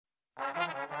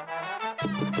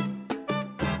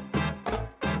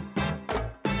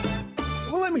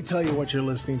Well, let me tell you what you're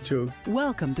listening to.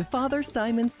 Welcome to Father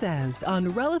Simon Says on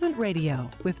Relevant Radio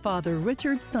with Father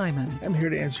Richard Simon. I'm here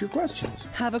to answer your questions.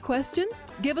 Have a question?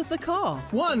 Give us a call.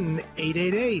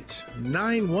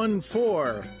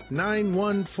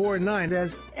 1-888-914-9149.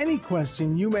 As any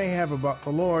question you may have about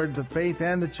the Lord, the faith,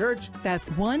 and the church. That's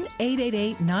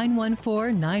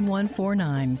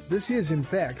 1-888-914-9149. This is, in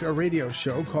fact, a radio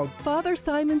show called Father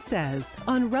Simon Says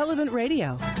on Relevant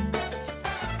Radio.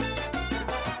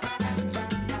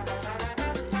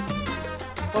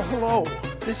 Well, hello.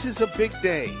 This is a big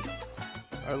day.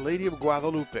 Our Lady of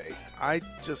Guadalupe.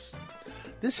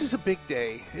 This is a big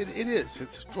day. It is.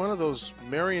 It's one of those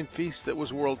Marian feasts that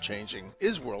was world-changing,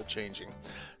 is world-changing.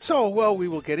 So, well, we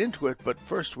will get into it, but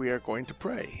first we are going to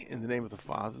pray. In the name of the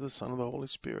Father, the Son, and the Holy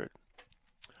Spirit.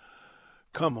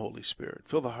 Come, Holy Spirit,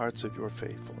 fill the hearts of your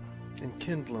faithful, and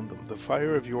kindle in them the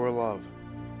fire of your love.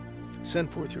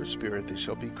 Send forth your Spirit, they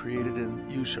shall be created,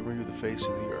 and you shall renew the face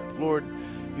of the earth. Lord,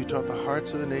 you taught the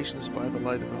hearts of the nations by the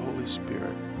light of the Holy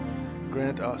Spirit.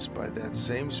 Grant us by that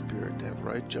same Spirit to have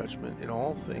right judgment in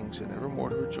all things, and evermore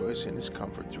to rejoice in his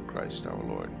comfort through Christ our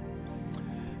Lord.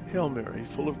 Hail Mary,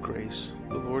 full of grace,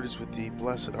 the Lord is with thee.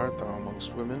 Blessed art thou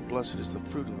amongst women, blessed is the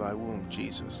fruit of thy womb,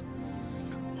 Jesus.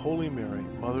 Holy Mary,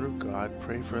 Mother of God,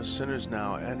 pray for us sinners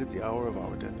now and at the hour of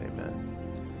our death. Amen.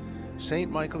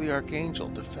 Saint Michael the Archangel,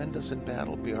 defend us in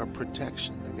battle, be our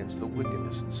protection against the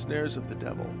wickedness and snares of the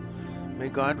devil. May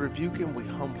God rebuke him, we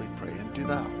humbly pray. And do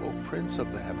thou, O Prince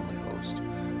of the heavenly host,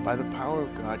 by the power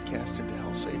of God cast into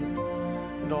hell Satan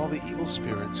and all the evil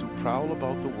spirits who prowl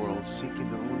about the world seeking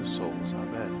the ruin of souls.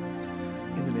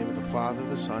 Amen. In the name of the Father,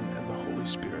 the Son, and the Holy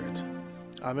Spirit.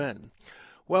 Amen.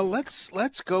 Well, let's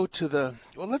go to the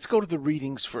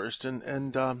readings first,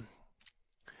 and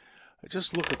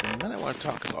just look at them. Then I want to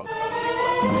talk about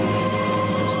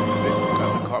there's the big book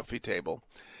on the coffee table.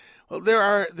 Well, there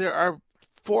are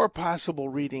 4 possible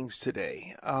readings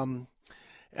today, and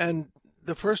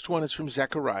the first one is from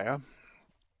Zechariah,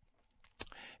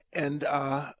 and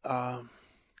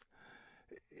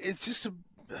it's just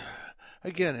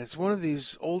again, it's one of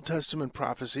these Old Testament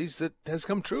prophecies that has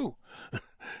come true.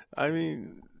 I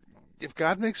mean, if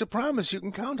God makes a promise, you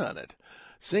can count on it.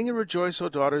 Sing and rejoice, O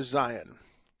daughters Zion.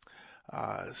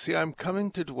 See, I'm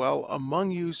coming to dwell among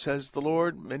you, says the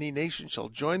Lord. Many nations shall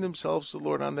join themselves to the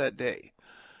Lord on that day,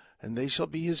 and they shall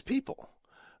be his people.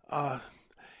 I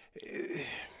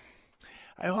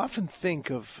often think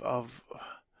of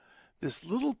this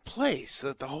little place,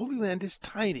 that the Holy Land is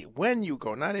tiny. When you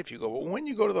go, not if you go, but when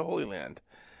you go to the Holy Land,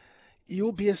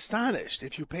 you'll be astonished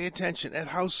if you pay attention at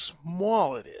how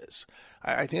small it is.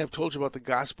 I think I've told you about the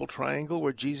Gospel Triangle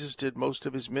where Jesus did most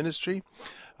of his ministry.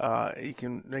 You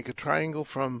can make a triangle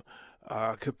from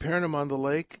Capernaum on the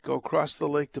lake, go across the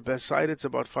lake to Bethsaida, it's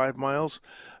about 5 miles.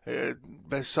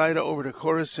 Bethsaida over to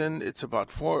Chorazin, it's about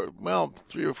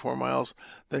 3 or 4 miles.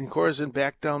 Then Chorazin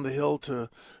back down the hill to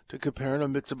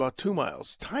Capernaum, it's about 2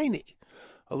 miles. Tiny.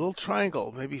 A little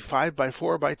triangle, maybe 5 by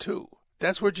 4 by 2.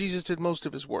 That's where Jesus did most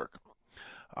of his work.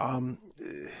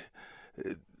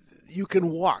 You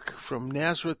can walk from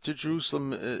Nazareth to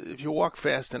Jerusalem if you walk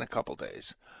fast in a couple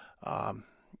days.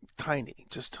 Tiny,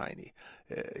 just tiny.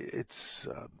 It's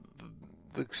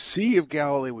the Sea of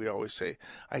Galilee, we always say.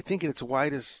 I think at its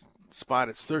widest spot,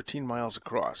 it's 13 miles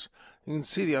across. You can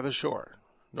see the other shore,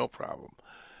 no problem.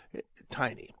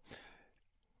 Tiny.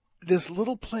 This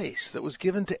little place that was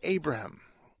given to Abraham,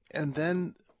 and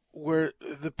then where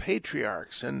the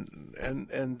patriarchs and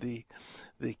the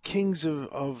kings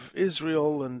of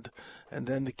Israel and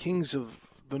then the kings of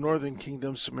the northern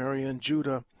kingdom, Samaria and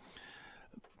Judah,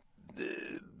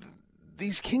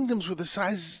 these kingdoms were the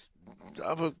size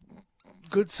of a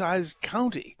good-sized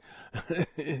county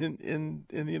in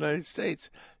the United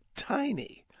States.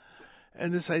 Tiny.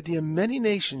 And this idea, many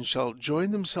nations shall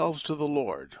join themselves to the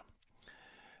Lord.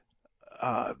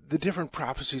 The different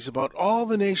prophecies about all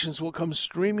the nations will come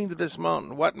streaming to this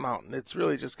mountain. What mountain? It's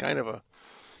really just kind of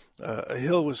a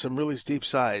hill with some really steep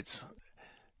sides.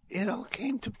 It all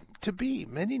came to be.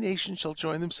 Many nations shall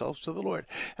join themselves to the Lord.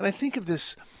 And I think of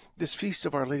this feast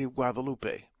of Our Lady of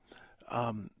Guadalupe.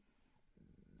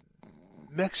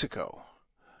 Mexico.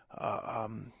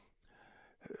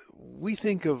 We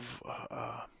think of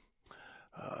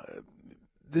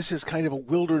this as kind of a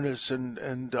wilderness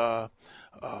and the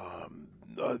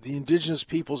indigenous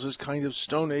peoples as kind of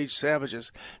Stone Age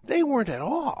savages. They weren't at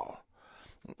all.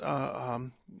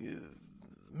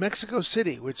 Mexico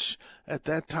City, which at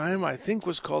that time I think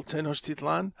was called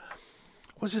Tenochtitlan,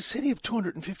 was a city of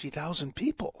 250,000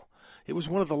 people. It was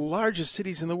one of the largest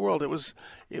cities in the world. It was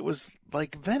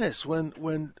like Venice when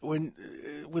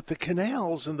with the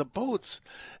canals and the boats,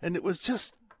 and it was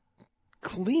just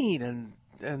clean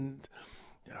and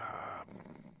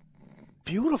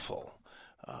beautiful.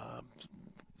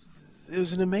 It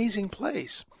was an amazing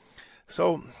place.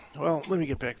 So, well, let me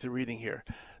get back to reading here.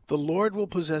 The Lord will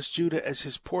possess Judah as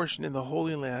his portion in the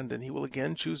Holy Land, and he will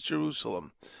again choose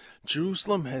Jerusalem.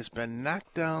 Jerusalem has been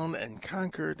knocked down and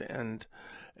conquered and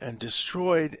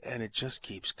destroyed, and it just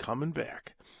keeps coming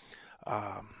back.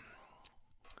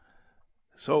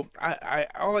 So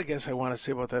all I guess I want to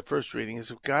say about that first reading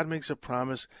is if God makes a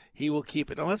promise, he will keep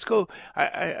it. Now let's go.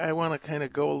 I want to kind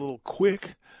of go a little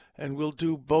quick, and we'll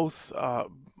do both.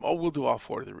 We'll do all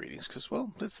four of the readings because,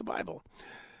 well, it's the Bible.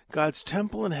 God's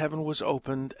temple in heaven was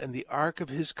opened, and the ark of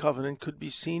his covenant could be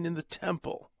seen in the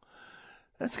temple.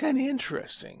 That's kind of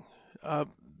interesting.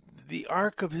 The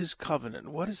ark of his covenant.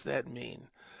 What does that mean?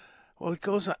 Well, it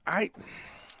goes on. I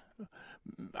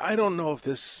don't know if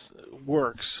this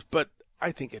works, but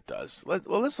I think it does.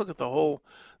 Let's look at the whole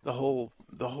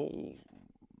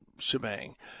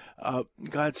shebang.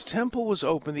 God's temple was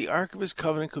open. The ark of his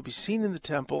covenant could be seen in the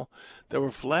temple. There were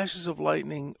flashes of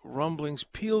lightning, rumblings,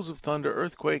 peals of thunder,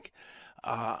 earthquake,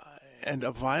 and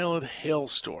a violent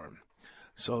hailstorm.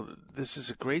 So this is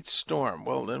a great storm.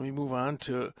 Well, then we move on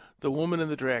to the woman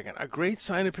and the dragon. A great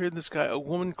sign appeared in the sky, a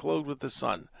woman clothed with the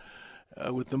sun,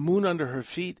 with the moon under her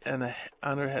feet, and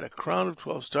on her head a crown of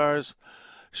 12 stars.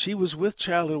 She was with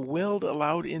child and wailed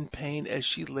aloud in pain as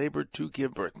she labored to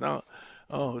give birth. Now,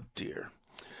 oh dear.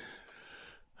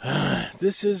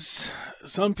 This is,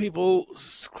 some people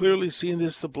clearly see in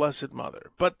this the Blessed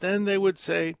Mother. But then they would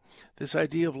say, this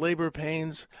idea of labor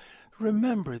pains,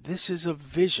 remember, this is a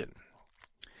vision.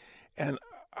 And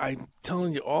I'm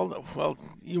telling you well,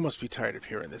 you must be tired of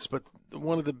hearing this, but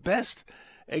one of the best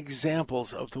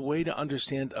examples of the way to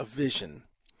understand a vision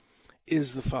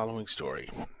is the following story,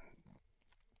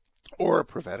 or a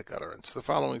prophetic utterance, the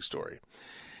following story.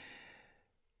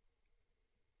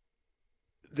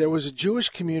 There was a Jewish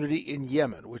community in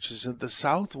Yemen, which is in the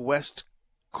southwest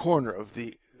corner of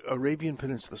the Arabian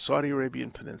Peninsula, the Saudi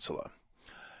Arabian Peninsula.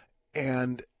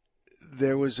 And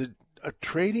there was a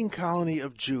trading colony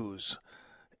of Jews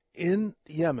in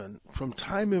Yemen from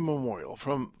time immemorial,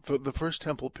 from the First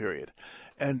Temple period.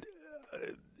 And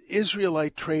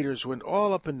Israelite traders went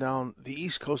all up and down the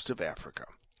east coast of Africa.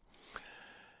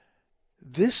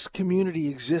 This community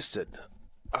existed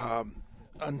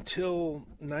until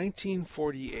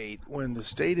 1948, when the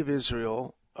State of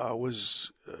Israel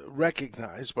was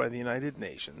recognized by the United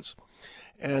Nations,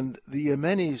 and the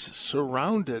Yemenis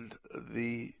surrounded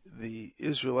the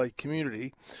Israelite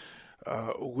community,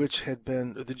 which had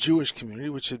been the Jewish community,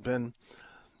 which had been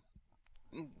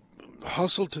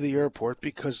hustled to the airport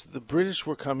because the British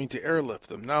were coming to airlift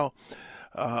them. Now,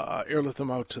 airlift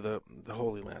them out to the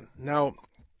Holy Land. Now,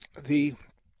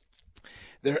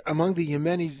 among the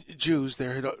Yemeni Jews,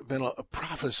 there had been a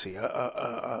prophecy,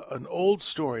 an old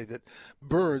story that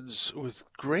birds with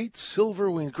great silver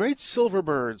wings, great silver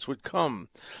birds, would come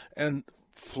and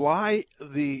fly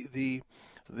the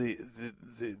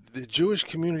Jewish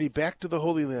community back to the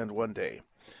Holy Land one day.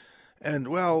 And,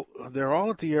 well, they're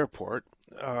all at the airport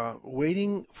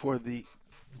waiting for the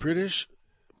British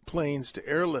planes to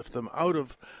airlift them out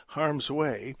of harm's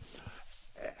way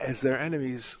as their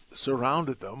enemies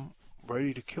surrounded them,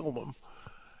 ready to kill them.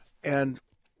 And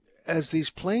as these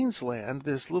planes land,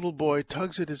 this little boy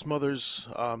tugs at his mother's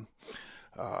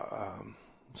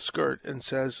skirt and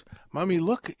says, "Mommy,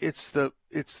 look, it's the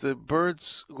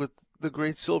birds with the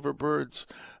great silver birds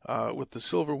with the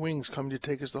silver wings coming to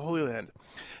take us to the Holy Land."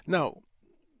 Now,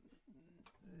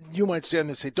 you might stand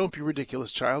there and say, "Don't be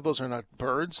ridiculous, child. Those are not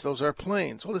birds. Those are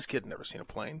planes." Well, this kid had never seen a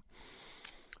plane.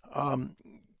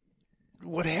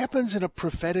 What happens in a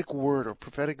prophetic word or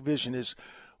prophetic vision is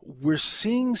we're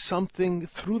seeing something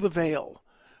through the veil.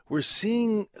 We're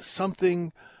seeing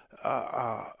something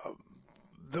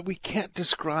that we can't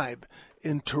describe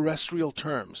in terrestrial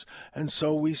terms. And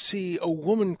so we see a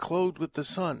woman clothed with the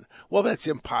sun. Well, that's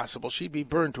impossible. She'd be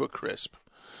burned to a crisp.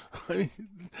 I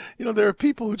mean, there are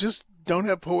people who just don't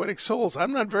have poetic souls.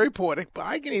 I'm not very poetic, but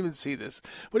I can even see this.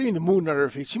 What do you mean the moon under her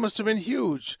feet? She must have been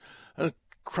huge. A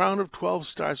crown of 12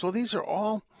 stars. Well, these are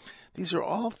all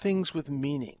things with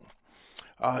meaning.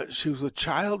 She was a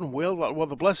child and wailed. Well,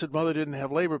 the Blessed Mother didn't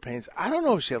have labor pains. I don't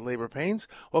know if she had labor pains.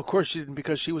 Well, of course she didn't,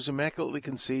 because she was immaculately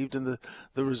conceived, and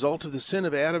the result of the sin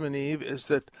of Adam and Eve is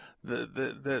that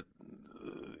that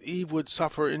Eve would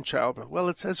suffer in childbirth. Well,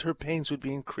 it says her pains would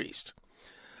be increased.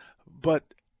 But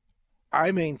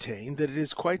I maintain that it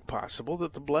is quite possible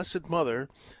that the Blessed Mother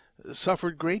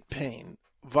suffered great pain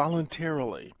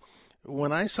voluntarily.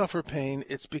 When I suffer pain,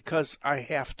 it's because I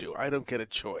have to. I don't get a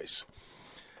choice.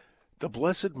 The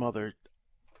Blessed Mother,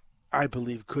 I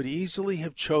believe, could easily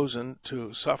have chosen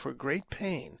to suffer great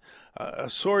pain. A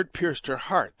sword pierced her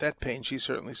heart. That pain she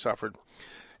certainly suffered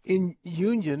in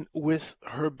union with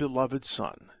her beloved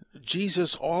Son.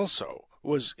 Jesus also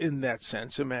was, in that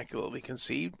sense, immaculately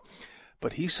conceived,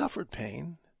 but he suffered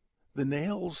pain. The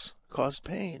nails caused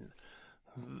pain.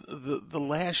 The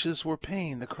lashes were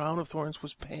pain. The crown of thorns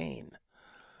was pain.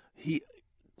 He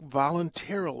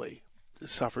voluntarily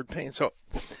suffered pain. So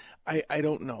I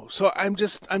don't know. So I'm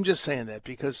just saying that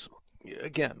because,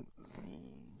 again,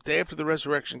 day after the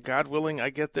resurrection, God willing, I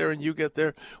get there and you get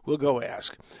there, we'll go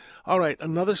ask. All right,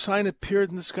 another sign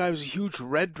appeared in the sky. It was a huge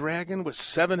red dragon with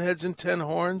 7 heads and 10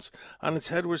 horns. On its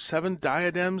head were 7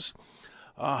 diadems.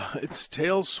 Its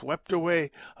tail swept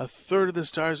away a third of the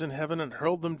stars in heaven and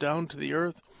hurled them down to the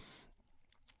earth.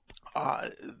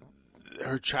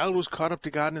 Her child was caught up to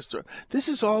God in his throne. This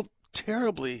is all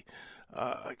terribly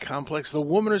complex. The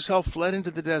woman herself fled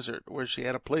into the desert where she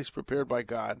had a place prepared by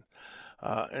God.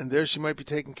 And there she might be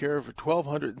taken care of for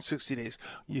 1,260 days.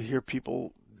 You hear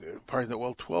people parting that, well,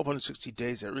 1,260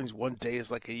 days, that means one day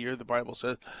is like a year, the Bible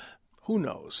says. Who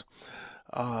knows?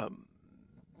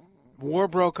 War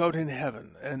broke out in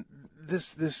heaven, and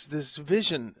this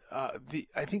vision.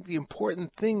 I think the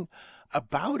important thing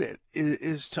about it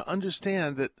is to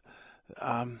understand that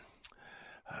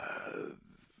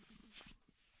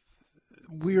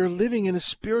we are living in a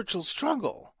spiritual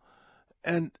struggle,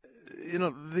 and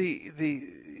the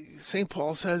St.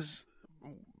 Paul says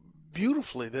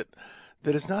beautifully that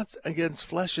it's not against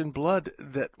flesh and blood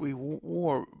that we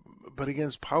war, but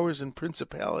against powers and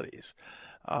principalities.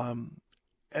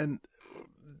 And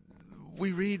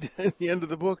we read at the end of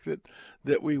the book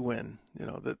that we win,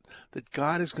 that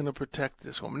God is going to protect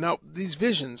this woman. Now, these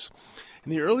visions,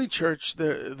 in the early church,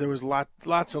 there was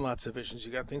lots and lots of visions.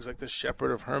 You got things like the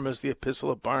Shepherd of Hermas, the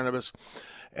Epistle of Barnabas,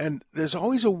 and there's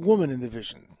always a woman in the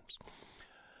visions.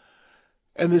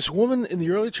 And this woman in the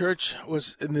early church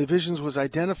in the visions was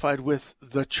identified with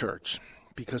the church,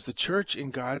 because the church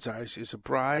in God's eyes is a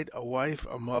bride, a wife,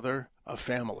 a mother, a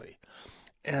family.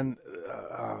 And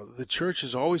the church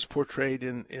is always portrayed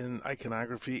in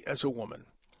iconography as a woman.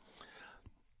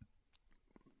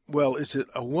 Well, is it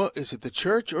the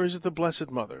church or is it the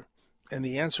Blessed Mother? And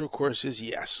the answer, of course, is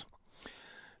yes,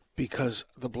 because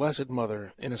the Blessed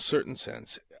Mother, in a certain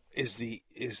sense, is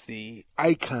the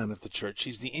icon of the church.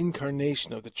 She's the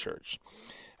incarnation of the church.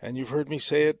 And you've heard me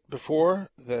say it before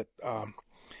that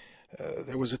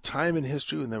there was a time in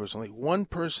history when there was only one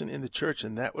person in the church,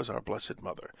 and that was our Blessed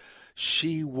Mother.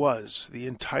 She was the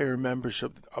entire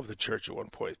membership of the church at one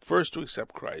point. First to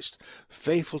accept Christ,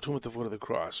 faithful to him at the foot of the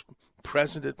cross,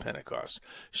 present at Pentecost.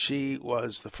 She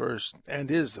was the first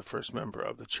and is the first member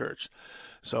of the church.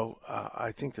 So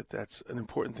I think that's an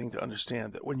important thing to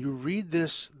understand, that when you read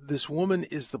this woman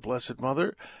is the Blessed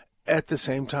Mother, at the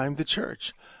same time the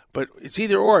church. But it's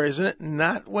either or, isn't it?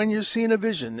 Not when you're seeing a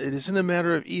vision. It isn't a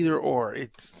matter of either or.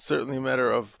 It's certainly a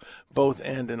matter of both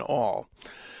and all.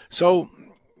 So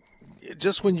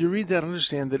just when you read that,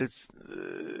 understand that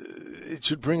it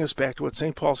should bring us back to what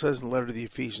St. Paul says in the letter to the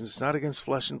Ephesians. It's not against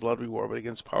flesh and blood we war, but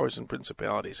against powers and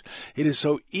principalities. It is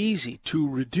so easy to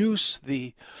reduce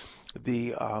the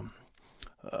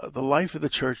life of the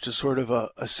church to sort of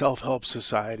a self-help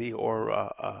society, or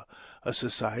a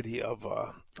society of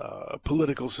a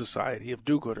political society of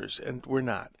do-gooders, and we're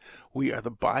not. We are the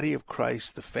body of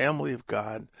Christ, the family of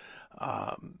God.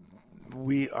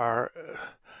 We are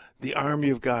the army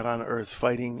of God on earth,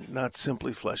 fighting not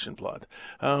simply flesh and blood.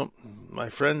 My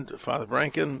friend Father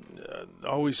Branken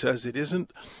always says it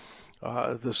isn't.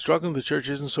 The struggle in the church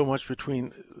isn't so much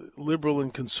between liberal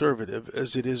and conservative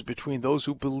as it is between those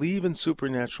who believe in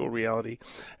supernatural reality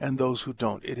and those who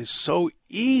don't. It is so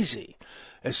easy,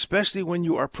 especially when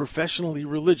you are professionally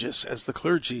religious, as the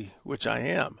clergy, which I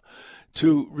am,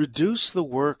 to reduce the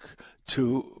work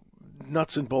to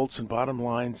nuts and bolts and bottom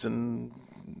lines and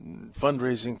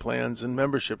fundraising plans and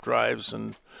membership drives,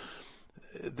 and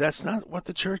that's not what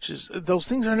the church is. Those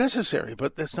things are necessary,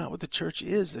 but that's not what the church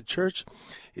is. The church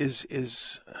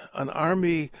is an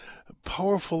army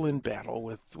powerful in battle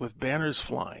with banners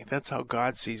flying. That's how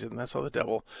God sees it, and that's how the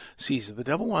devil sees it. The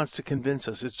devil wants to convince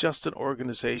us it's just an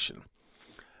organization.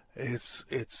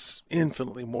 It's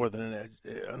infinitely more than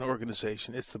an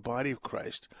organization. It's the body of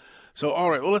Christ. So,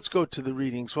 all right, well, let's go to the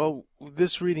readings. Well,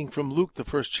 this reading from Luke, the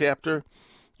first chapter,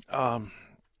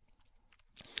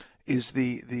 is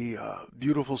the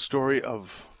beautiful story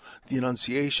of the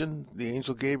Annunciation. The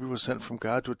angel Gabriel was sent from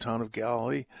God to a town of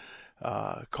Galilee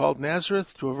called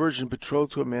Nazareth to a virgin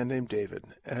betrothed to a man named David.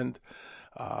 And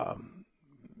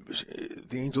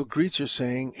the angel greets her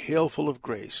saying, "Hail, full of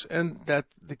grace." And that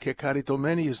the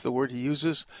kecharitomeni is the word he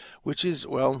uses, which is,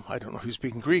 well, I don't know if he's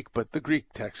speaking Greek, but the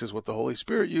Greek text is what the Holy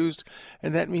Spirit used,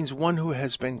 and that means one who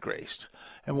has been graced.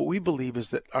 And what we believe is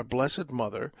that our Blessed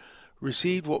Mother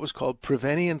received what was called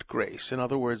prevenient grace. In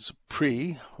other words,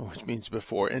 pre, which means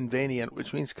before, and venient,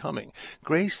 which means coming.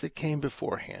 Grace that came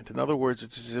beforehand. In other words,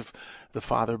 it's as if the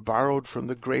Father borrowed from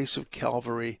the grace of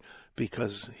Calvary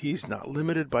because he's not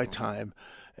limited by time,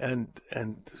 and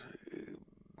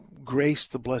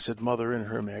graced the Blessed Mother in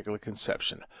her Immaculate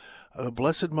Conception. The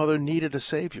Blessed Mother needed a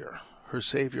Savior, her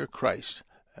Savior Christ.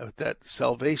 That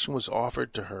salvation was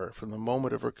offered to her from the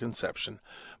moment of her conception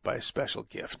by a special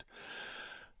gift.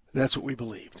 That's what we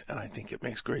believed, and I think it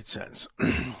makes great sense.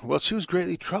 Well, she was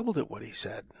greatly troubled at what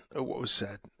was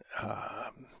said.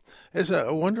 There's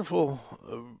a wonderful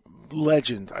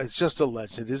legend. It's just a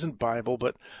legend. It isn't Bible,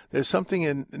 but there's something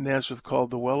in Nazareth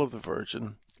called the Well of the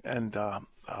Virgin, and the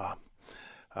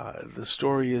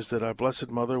story is that our Blessed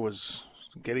Mother was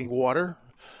getting water,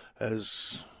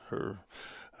 as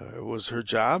was her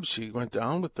job. She went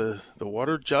down with the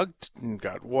water jug and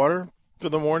got water for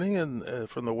the morning and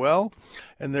from the well,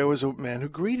 and there was a man who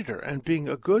greeted her. And being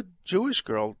a good Jewish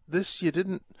girl, you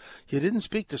didn't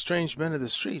speak to strange men in the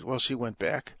street. Well, she went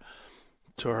back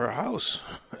to her house,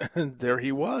 and there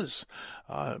he was.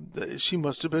 She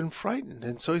must have been frightened,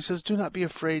 and so he says, "Do not be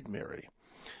afraid, Mary.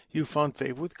 You found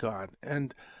favor with God."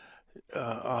 And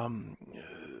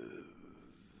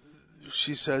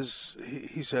he says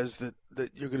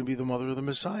that you're going to be the mother of the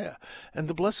Messiah. And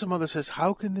the Blessed Mother says,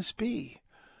 "How can this be?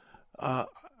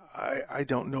 I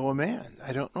don't know a man.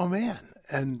 I don't know a man."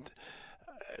 And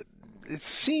it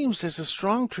seems there's a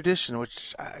strong tradition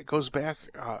which goes back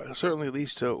certainly at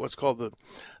least to what's called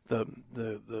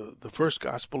the first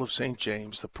Gospel of St.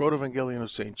 James, the Protevangelion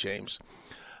of St. James,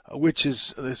 which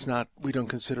it's not, we don't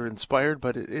consider inspired,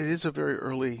 but it is a very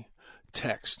early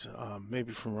text,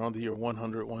 maybe from around the year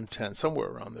 100, 110, somewhere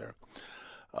around there.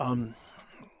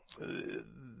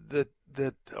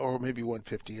 That or maybe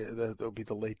 150, that would be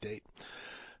the late date.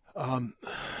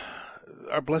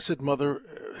 Our Blessed Mother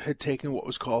had taken what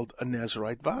was called a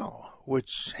Nazarite vow,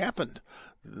 which happened.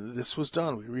 This was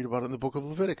done. We read about it in the book of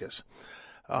Leviticus.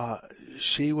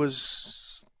 She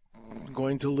was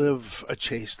going to live a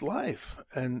chaste life,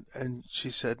 and she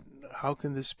said, "How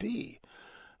can this be?"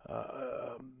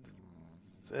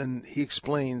 And he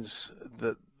explains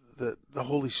that the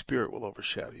Holy Spirit will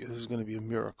overshadow you. This is going to be a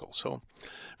miracle. So,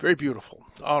 very beautiful.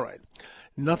 All right.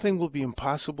 Nothing will be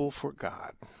impossible for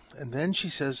God. And then she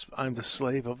says, "I'm the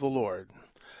slave of the Lord.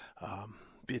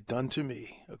 Be it done to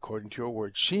me according to your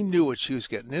word." She knew what she was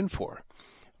getting in for,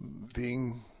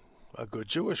 being a good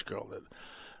Jewish girl,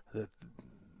 that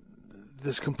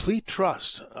this complete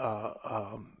trust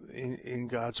in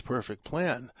God's perfect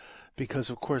plan,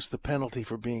 because, of course, the penalty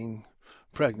for being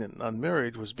pregnant and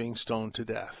unmarried was being stoned to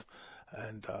death.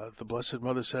 And the Blessed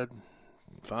Mother said,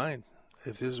 "Fine,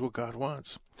 if this is what God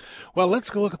wants." Well, let's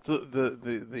go look at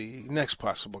the next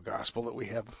possible gospel that we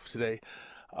have today,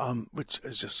 which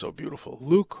is just so beautiful.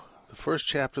 Luke, the first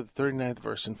chapter, the 39th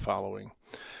verse and following.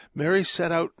 "Mary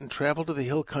set out and traveled to the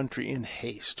hill country in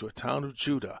haste to a town of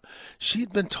Judah. She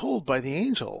had been told by the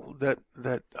angel that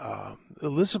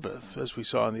Elizabeth, as we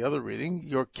saw in the other reading,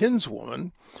 your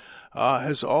kinswoman,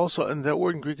 has also," and that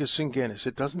word in Greek is syngenis.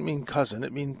 It doesn't mean cousin.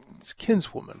 It means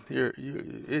kinswoman.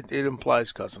 It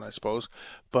implies cousin, I suppose,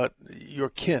 but your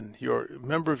kin, your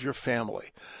member of your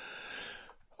family,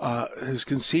 is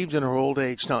conceived in her old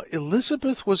age. Now,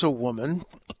 Elizabeth was a woman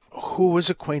who was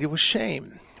acquainted with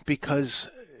shame, because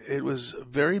it was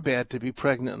very bad to be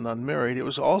pregnant and unmarried. It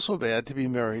was also bad to be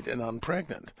married and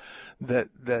unpregnant. That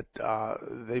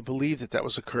they believed that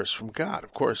was a curse from God.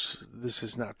 Of course, this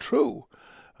is not true.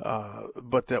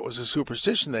 But that was a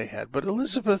superstition they had. But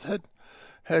Elizabeth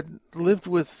had lived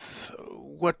with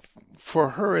what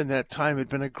for her in that time had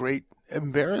been a great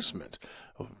embarrassment,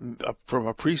 from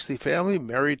a priestly family,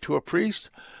 married to a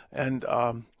priest, and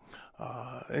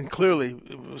clearly,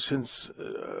 since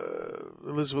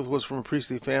Elizabeth was from a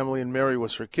priestly family and Mary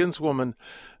was her kinswoman,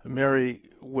 Mary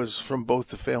was from both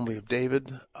the family of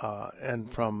David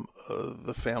and from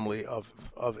the family of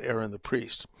Aaron the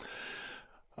priest.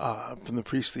 From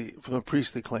the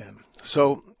priestly clan.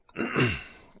 So,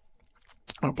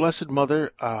 our Blessed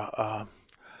Mother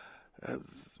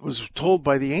was told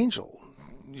by the angel,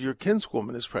 "Your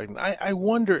kinswoman is pregnant." I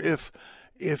wonder if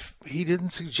he didn't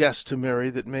suggest to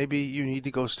Mary that maybe you need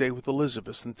to go stay with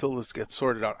Elizabeth until this gets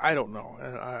sorted out. I don't know.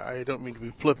 I don't mean to be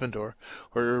flippant or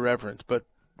irreverent, but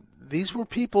these were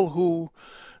people who,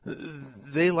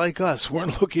 they, like us,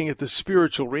 weren't looking at the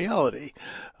spiritual reality.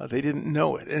 They didn't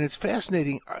know it. And it's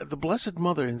fascinating. The Blessed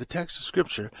Mother in the text of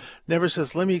Scripture never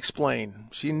says, let me explain.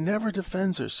 She never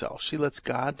defends herself. She lets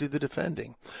God do the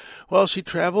defending. Well, she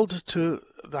traveled to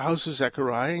the house of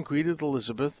Zechariah and greeted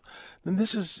Elizabeth. And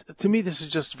this is, to me, this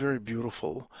is just very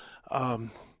beautiful.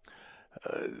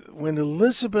 When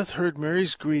Elizabeth heard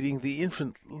Mary's greeting, the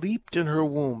infant leaped in her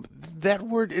womb. That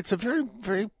word, it's a very,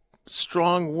 very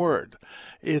strong word.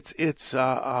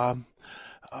 The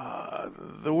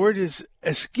word is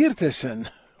eskirtesen,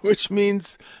 which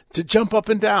means to jump up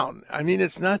and down. I mean,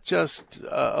 it's not just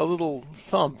a little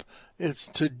thump. It's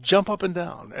to jump up and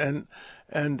down, and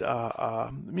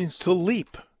it means to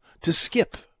leap, to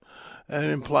skip, and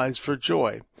it implies for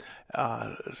joy.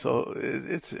 So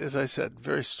it's, as I said,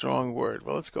 very strong word.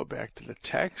 Well, let's go back to the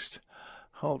text.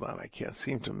 Hold on, I can't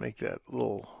seem to make that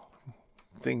little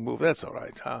thing move. That's all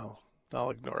right. I'll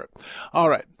ignore it. All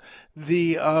right.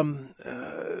 The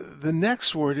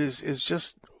next word is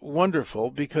just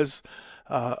wonderful because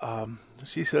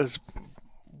she says,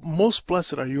 most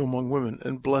blessed are you among women,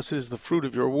 and blessed is the fruit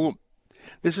of your womb.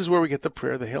 This is where we get the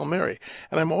prayer, the Hail Mary.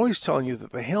 And I'm always telling you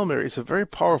that the Hail Mary is a very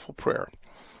powerful prayer.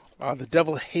 The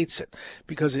devil hates it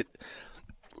because it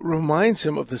reminds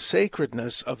him of the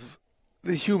sacredness of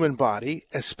the human body,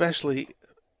 especially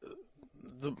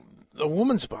the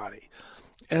woman's body.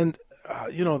 And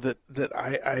that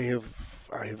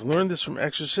I have learned this from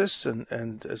exorcists,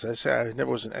 and as I say, I never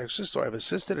was an exorcist, so I've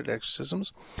assisted at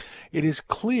exorcisms. It is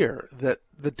clear that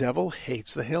the devil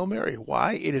hates the Hail Mary.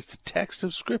 Why? It is the text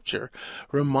of Scripture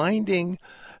reminding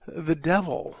the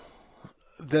devil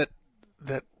that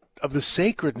of the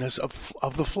sacredness of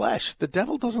the flesh. The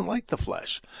devil doesn't like the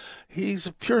flesh. He's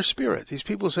a pure spirit. These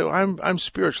people say, well, I'm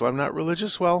spiritual, I'm not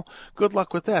religious. Well, good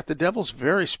luck with that. The devil's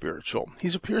very spiritual.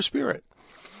 He's a pure spirit.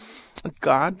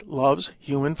 God loves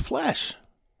human flesh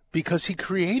because he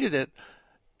created it,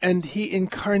 and he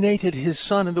incarnated his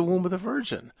son in the womb of the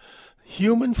Virgin.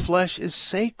 Human flesh is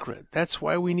sacred. That's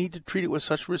why we need to treat it with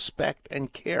such respect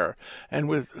and care and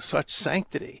with such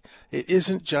sanctity. It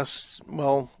isn't just,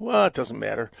 well, it doesn't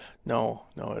matter. No,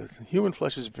 human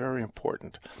flesh is very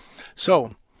important.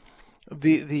 So, I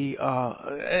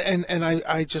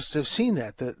just have seen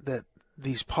that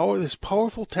this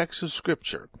powerful text of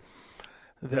Scripture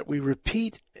that we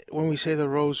repeat when we say the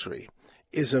Rosary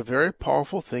is a very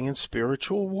powerful thing in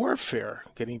spiritual warfare.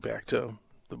 Getting back to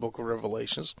the book of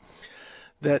Revelations,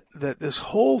 that this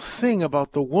whole thing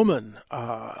about the woman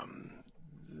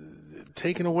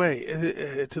taken away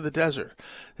to the desert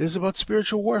is about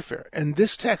spiritual warfare. And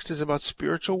this text is about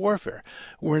spiritual warfare.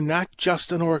 We're not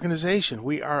just an organization.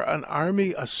 We are an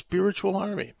army, a spiritual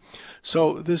army.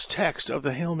 So this text of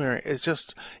the Hail Mary is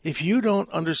just, if you don't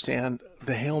understand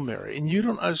the Hail Mary and you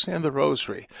don't understand the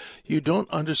Rosary, you don't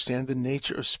understand the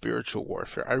nature of spiritual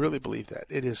warfare. I really believe that.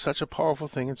 It is such a powerful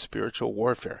thing in spiritual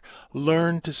warfare.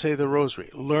 Learn to say the Rosary.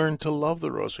 Learn to love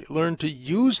the Rosary. Learn to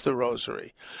use the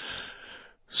Rosary.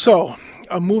 So,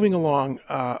 moving along,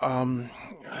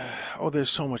 there's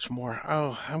so much more.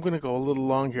 I'm going to go a little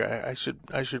long here. I should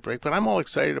break, but I'm all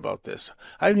excited about this.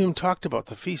 I haven't even talked about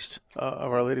the feast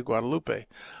of Our Lady of Guadalupe.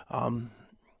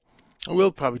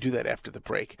 We'll probably do that after the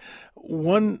break.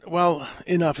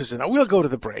 Enough is enough. We'll go to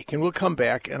the break, and we'll come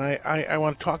back, and I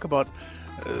want to talk about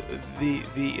the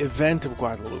event of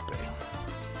Guadalupe.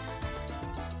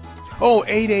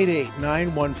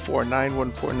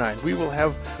 888-914-9149. We will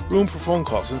have room for phone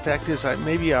calls. The fact is,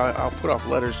 maybe I'll put off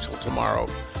letters till tomorrow,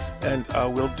 and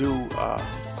we'll do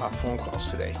phone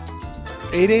calls today.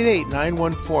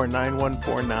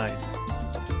 888-914-9149.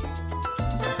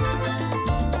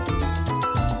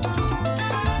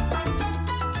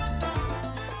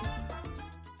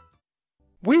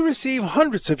 We receive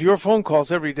hundreds of your phone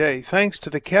calls every day thanks to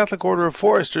the Catholic Order of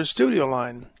Foresters studio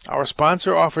line. Our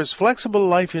sponsor offers flexible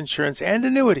life insurance and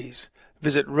annuities.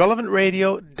 Visit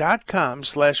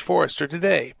relevantradio.com/Forester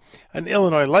today. An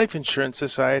Illinois Life Insurance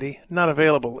Society, not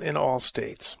available in all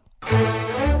states.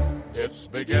 It's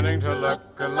beginning to look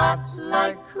a lot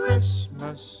like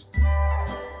Christmas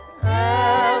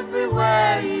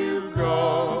everywhere you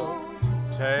go.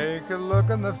 Take a look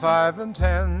in the 5 and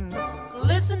 10.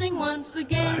 Listening once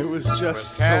again. I was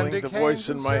just telling the voice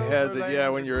in my head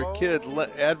that, when you're a kid,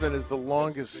 Advent is the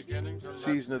longest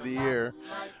season of the year.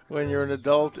 When you're an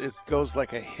adult, it goes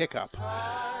like a hiccup.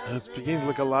 It's beginning to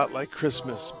look a lot like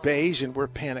Christmas. Beige, and we're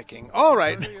panicking. All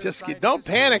right, don't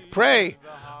panic, pray.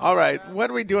 All right, what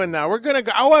are we doing now? We're going to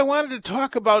go. I wanted to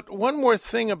talk about one more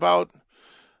thing about,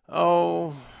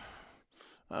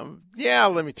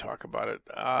 Let me talk about it.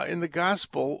 In the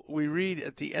gospel, we read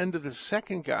at the end of the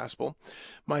second gospel,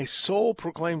 my soul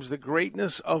proclaims the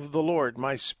greatness of the Lord.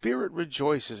 My spirit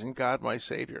rejoices in God, my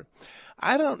Savior.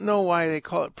 I don't know why they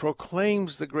call it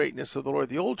proclaims the greatness of the Lord.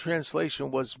 The old translation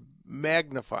was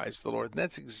magnifies the Lord. And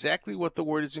that's exactly what the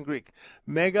word is in Greek.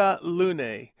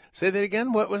 Megalune. Say that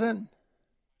again. What was that?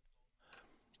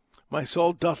 My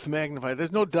soul doth magnify.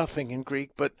 There's no dothing in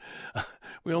Greek, but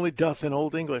we only doth in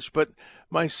Old English. But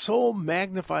my soul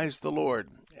magnifies the Lord.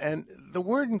 And the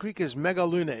word in Greek is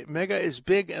megalune. Mega is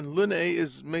big, and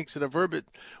lune makes it a verb.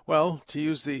 To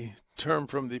use the term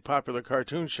from the popular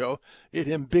cartoon show, it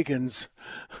embiggens.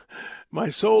 My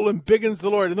soul embiggens the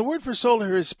Lord. And the word for soul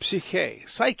here is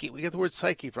psyche. We get the word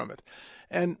psyche from it.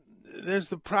 And there's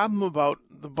the problem about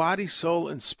the body, soul,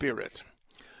 and spirit.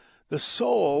 The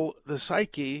soul, the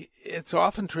psyche, it's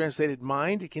often translated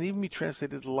mind. It can even be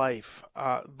translated life.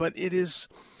 But it is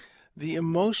the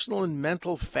emotional and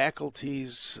mental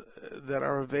faculties that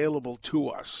are available to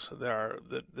us,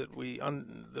 that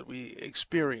we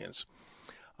experience.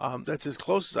 That's as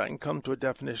close as I can come to a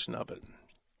definition of it.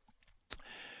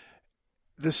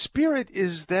 The spirit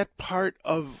is that part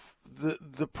of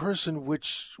the person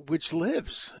which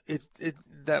lives.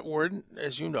 That word,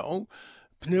 as you know,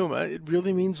 pneuma, it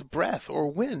really means breath or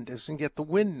wind. It doesn't get the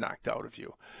wind knocked out of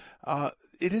you.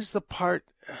 It is the part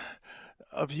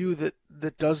of you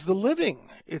that does the living.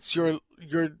 It's your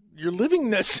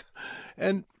livingness.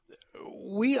 And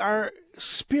we are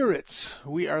spirits.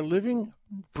 We are living,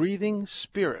 breathing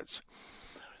spirits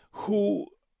who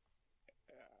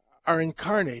are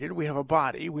incarnated. We have a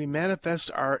body. We manifest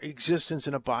our existence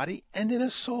in a body and in a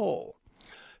soul.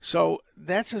 So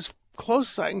that's as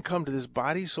close as I can come to this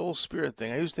body, soul, spirit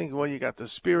thing. I used to think, you got the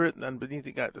spirit, and then beneath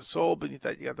you got the soul, beneath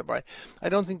that you got the body. I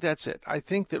don't think that's it. I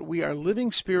think that we are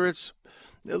living spirits,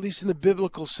 at least in the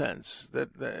biblical sense,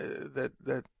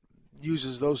 that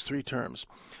uses those three terms.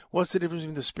 What's the difference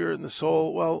between the spirit and the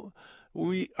soul? Well,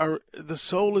 the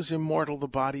soul is immortal, the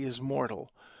body is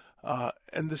mortal.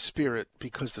 And the spirit,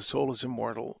 because the soul is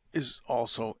immortal, is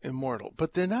also immortal.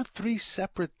 But they're not three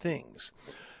separate things.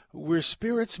 We're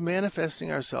spirits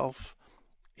manifesting ourselves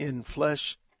in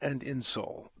flesh and in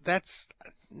soul.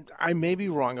 I may be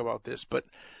wrong about this, but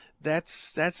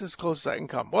that's as close as I can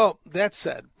come. Well, that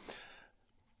said,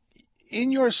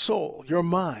 in your soul, your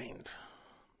mind,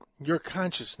 your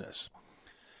consciousness,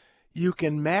 you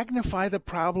can magnify the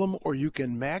problem or you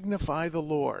can magnify the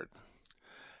Lord.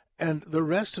 And the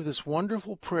rest of this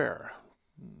wonderful prayer,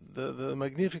 the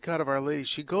Magnificat of Our Lady,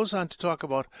 she goes on to talk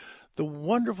about the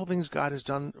wonderful things God has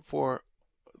done for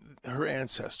her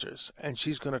ancestors, and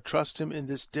she's going to trust him in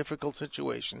this difficult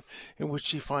situation in which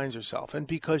she finds herself. And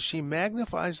because she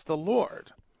magnifies the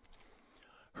Lord,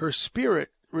 her spirit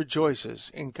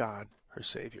rejoices in God, her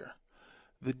Savior.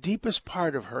 The deepest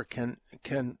part of her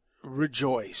can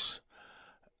rejoice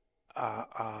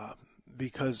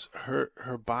because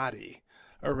her body,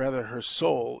 or rather her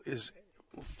soul, is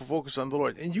focus on the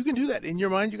Lord. And you can do that. In your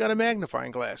mind, you got a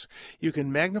magnifying glass. You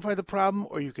can magnify the problem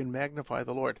or you can magnify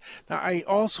the Lord. Now, I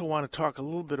also want to talk a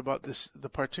little bit about the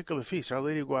particular feast, Our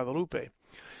Lady of Guadalupe.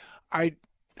 I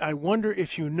wonder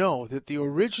if you know that the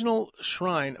original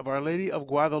shrine of Our Lady of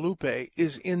Guadalupe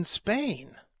is in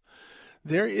Spain.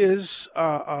 There is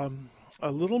a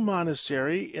little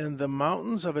monastery in the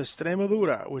mountains of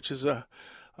Extremadura, which is a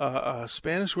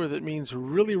Spanish word that means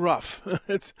really rough.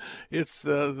 It's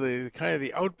the kind of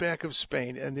the outback of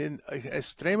Spain. And in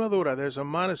Extremadura, there's a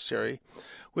monastery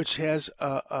which has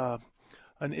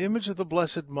an image of the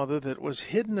Blessed Mother that was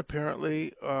hidden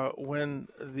apparently when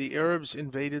the Arabs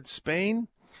invaded Spain,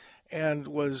 and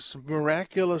was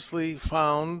miraculously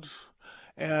found.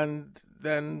 And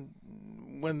then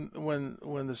when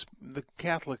the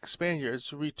Catholic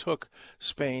Spaniards retook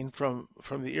Spain from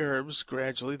the Arabs,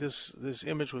 gradually this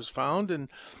image was found, and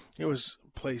it was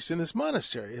placed in this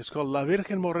monastery. It's called La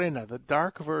Virgen Morena, the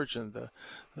Dark Virgin,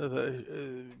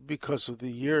 because of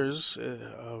the years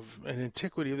of an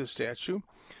antiquity of the statue.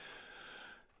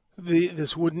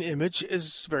 This wooden image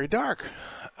is very dark.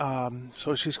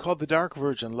 So she's called the Dark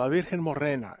Virgin, La Virgen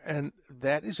Morena, and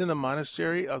that is in the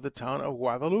monastery of the town of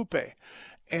Guadalupe.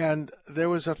 And there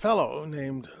was a fellow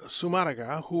named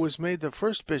Zumárraga who was made the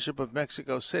first bishop of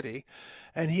Mexico City,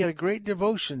 and he had a great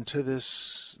devotion to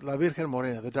this La Virgen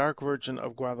Morena, the Dark Virgin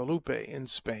of Guadalupe in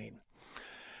Spain.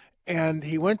 And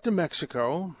he went to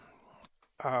Mexico,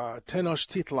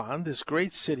 Tenochtitlan, this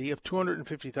great city of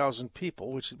 250,000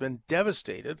 people, which had been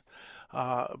devastated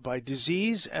by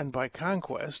disease and by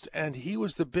conquest, and he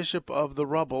was the bishop of the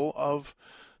rubble of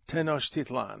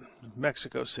Tenochtitlan,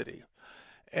 Mexico City.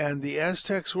 And the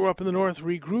Aztecs were up in the north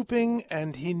regrouping,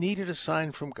 and he needed a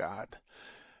sign from God.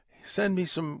 Send me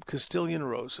some Castilian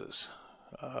roses,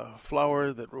 a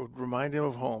flower that would remind him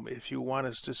of home if you want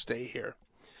us to stay here.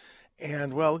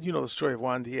 And, well, you know the story of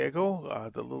Juan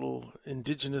Diego, the little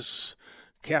indigenous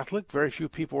Catholic. Very few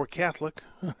people were Catholic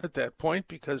at that point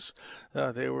because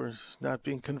they were not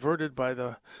being converted by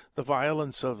the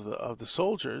violence of the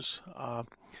soldiers.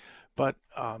 But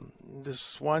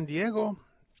this Juan Diego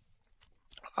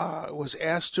was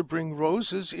asked to bring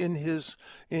roses in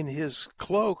his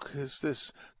cloak.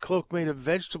 This cloak made of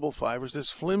vegetable fibers,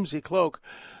 this flimsy cloak.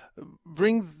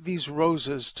 Bring these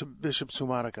roses to Bishop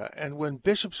Zumárraga. And when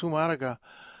Bishop Zumárraga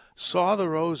saw the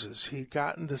roses, he'd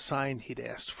gotten the sign he'd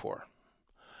asked for.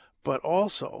 But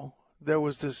also, there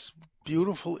was this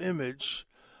beautiful image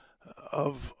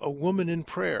of a woman in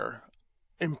prayer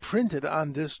imprinted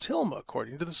on this tilma,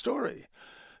 according to the story.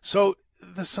 So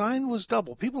the sign was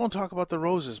double. People don't talk about the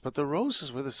roses, but the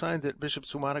roses were the sign that Bishop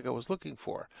Zumárraga was looking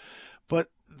for. But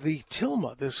the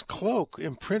tilma, this cloak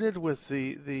imprinted with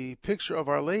the picture of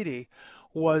Our Lady,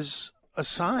 was a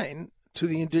sign to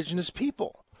the indigenous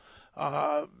people.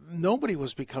 Nobody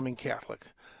was becoming Catholic.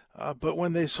 But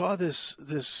when they saw this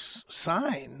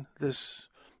sign, this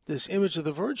image of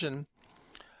the Virgin,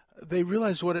 they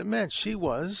realized what it meant. She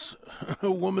was a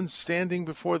woman standing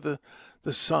before the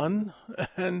sun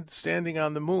and standing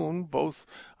on the moon, both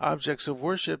objects of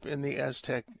worship in the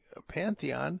Aztec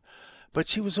pantheon. But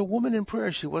she was a woman in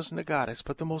prayer. She wasn't a goddess.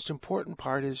 But the most important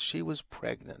part is she was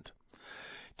pregnant.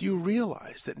 Do you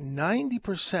realize that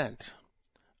 90%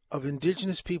 of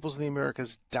indigenous peoples in the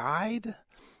Americas died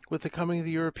with the coming of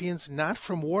the Europeans, not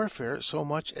from warfare so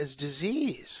much as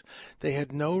disease? They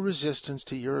had no resistance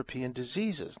to European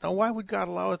diseases. Now, why would God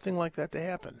allow a thing like that to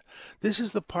happen? This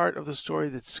is the part of the story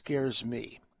that scares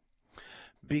me,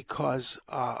 because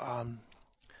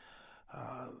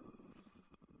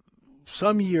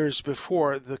some years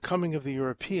before the coming of the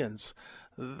Europeans,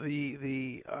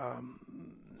 the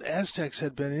Aztecs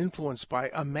had been influenced by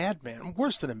a madman,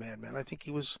 worse than a madman. I think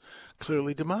he was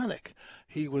clearly demonic.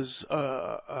 He was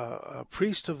a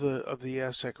priest of the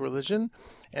Aztec religion,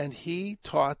 and he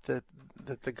taught that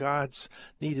the gods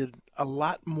needed a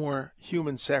lot more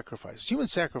human sacrifice. Human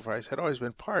sacrifice had always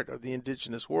been part of the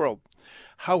indigenous world.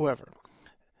 However,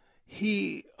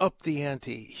 he upped the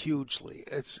ante hugely.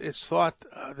 It's thought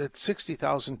that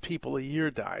 60,000 people a year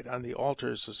died on the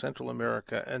altars of Central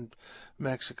America and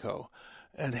Mexico,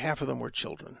 and half of them were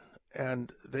children.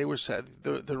 And they were said,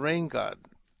 the rain god,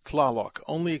 Tlaloc,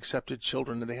 only accepted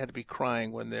children, and they had to be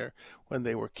crying when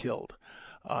they were killed.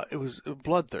 It was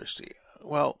bloodthirsty.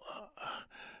 Well,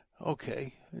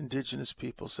 okay, indigenous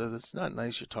people said, it's not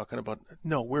nice you're talking about.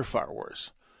 No, we're far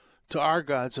worse. To our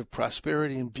gods of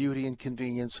prosperity and beauty and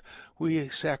convenience, we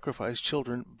sacrifice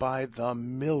children by the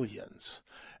millions.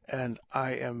 And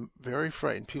I am very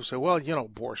frightened. People say, well,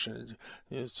 abortion,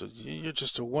 you're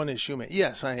just a one-issue man.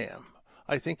 Yes, I am.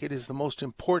 I think it is the most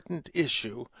important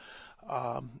issue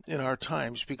in our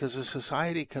times, because a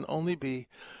society can only be,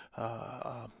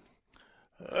 a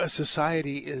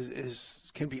society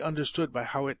can be understood by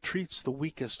how it treats the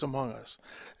weakest among us.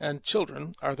 And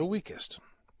children are the weakest.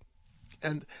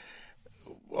 And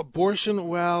abortion,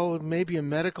 well, maybe a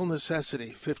medical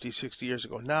necessity 50, 60 years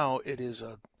ago. Now it's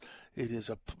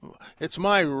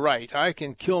my right. I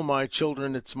can kill my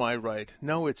children. It's my right.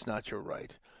 No, it's not your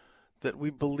right. That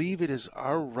we believe it is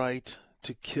our right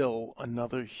to kill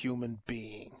another human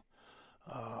being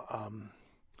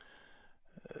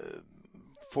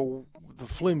for the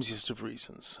flimsiest of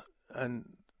reasons.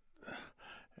 And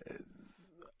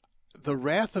the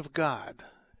wrath of God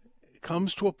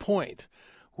comes to a point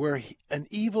where an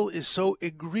evil is so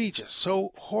egregious,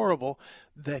 so horrible,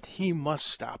 that he must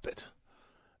stop it.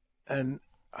 And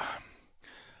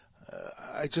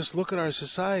I just look at our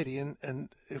society, and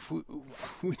if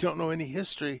we don't know any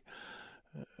history,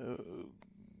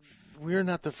 we're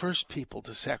not the first people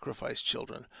to sacrifice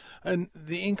children. And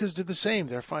the Incas did the same.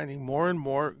 They're finding more and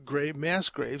more mass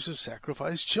graves of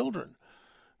sacrificed children.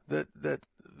 That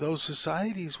those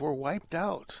societies were wiped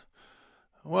out.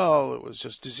 Well, it was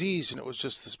just disease, and it was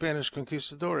just the Spanish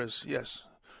conquistadores. Yes.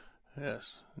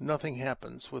 Nothing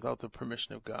happens without the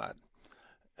permission of God.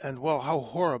 And, well, how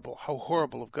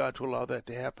horrible of God to allow that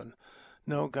to happen.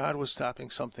 No, God was stopping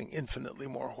something infinitely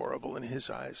more horrible in his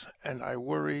eyes, and I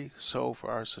worry so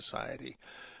for our society.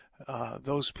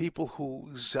 Those people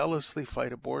who zealously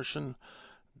fight abortion,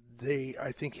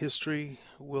 I think history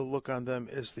will look on them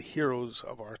as the heroes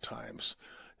of our times.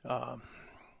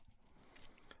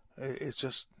 It's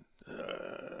just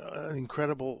an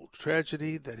incredible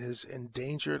tragedy that has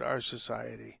endangered our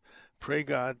society. Pray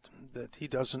God that he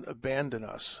doesn't abandon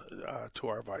us to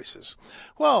our vices.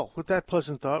 Well, with that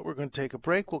pleasant thought, we're going to take a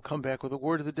break. We'll come back with a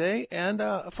word of the day and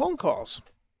phone calls.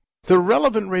 The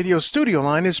Relevant Radio studio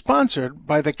line is sponsored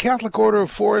by the Catholic Order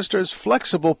of Foresters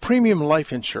Flexible Premium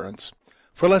Life Insurance.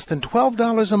 For less than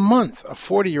 $12 a month, a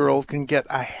 40-year-old can get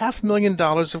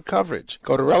 $500,000 of coverage.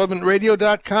 Go to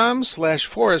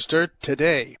relevantradio.com/Forester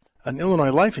today. An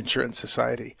Illinois Life Insurance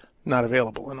Society, not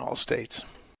available in all states.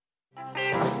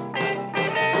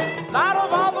 Out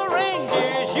of all the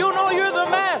reindeers, you know you're the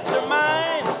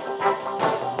mastermind.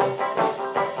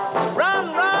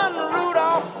 Run, run,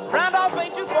 Rudolph. Randolph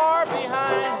ain't too far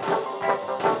behind.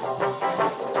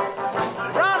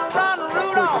 Run, run,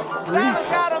 Rudolph. Santa's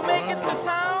gotta make it to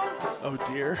town. Oh,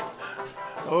 dear.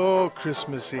 Oh,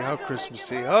 Christmassy. How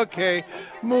Christmassy. Okay,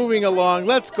 moving along.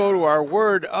 Let's go to our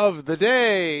word of the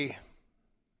day.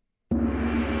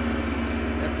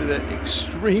 After that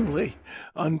extremely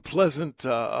unpleasant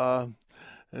and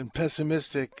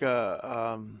pessimistic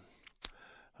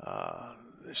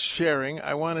sharing,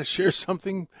 I want to share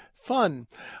something fun.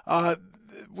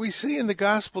 We see in the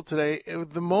gospel today,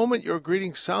 the moment your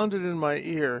greeting sounded in my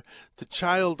ear, the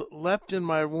child leapt in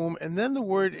my womb, and then the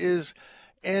word is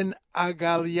en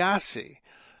agaliasi.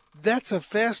 That's a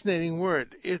fascinating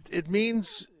word. It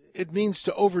means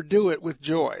to overdo it with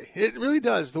joy. It really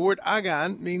does. The word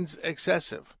agan means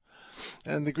excessive.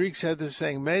 And the Greeks had this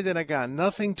saying, me den agan,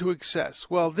 nothing to excess.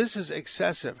 Well, this is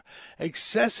excessive.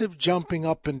 Excessive jumping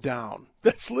up and down.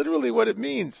 That's literally what it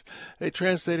means. They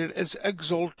translate it as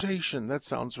exaltation. That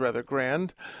sounds rather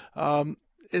grand.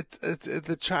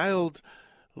 The child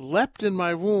leapt in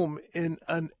my womb in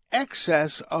an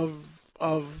excess of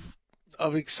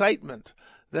excitement.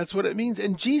 That's what it means.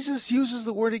 And Jesus uses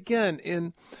the word again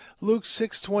in Luke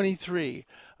 6:23.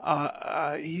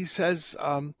 He says,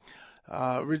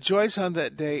 rejoice on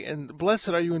that day, and blessed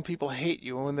are you when people hate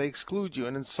you, and when they exclude you,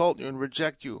 and insult you, and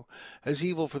reject you as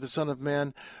evil for the Son of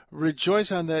Man.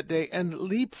 Rejoice on that day, and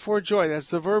leap for joy. That's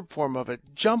the verb form of it.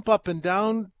 Jump up and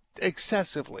down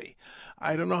excessively.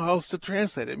 I don't know how else to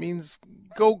translate it. It means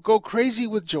go crazy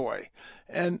with joy.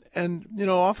 And you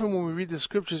know, often when we read the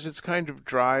scriptures, it's kind of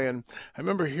dry. And I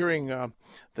remember hearing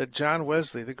that John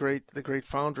Wesley, the great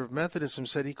founder of Methodism,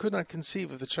 said he could not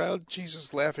conceive of the child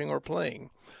Jesus laughing or playing.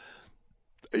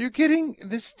 Are you kidding?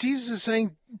 This Jesus is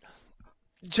saying,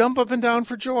 jump up and down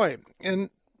for joy, and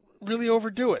really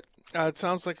overdo it. It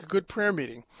sounds like a good prayer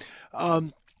meeting.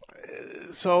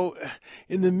 So,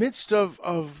 in the midst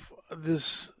of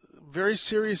this very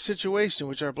serious situation,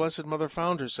 which our Blessed Mother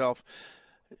found herself,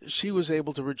 she was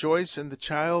able to rejoice in the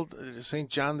child, St.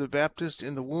 John the Baptist,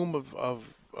 in the womb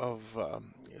of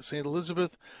St.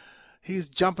 Elizabeth. He's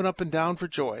jumping up and down for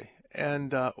joy.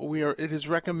 And it is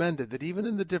recommended that even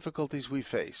in the difficulties we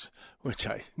face, which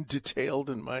I detailed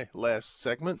in my last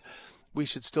segment, we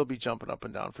should still be jumping up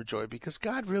and down for joy, because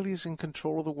God really is in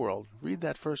control of the world. Read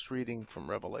that first reading from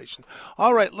Revelation.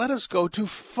 All right, let us go to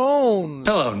phones.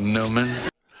 Hello, Newman.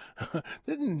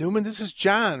 Newman, this is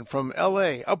John from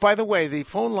L.A. Oh, by the way, the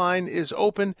phone line is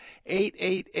open,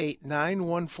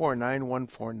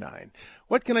 888-914-9149.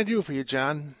 What can I do for you,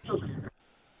 John?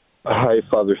 Hi,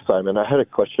 Father Simon. I had a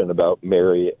question about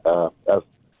Mary as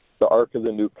the Ark of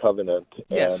the New Covenant.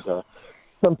 Yes. And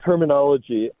some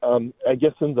terminology. I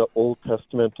guess in the Old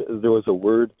Testament, there was a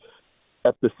word,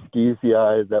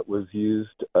 episkesiai, that was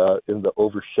used in the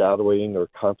overshadowing or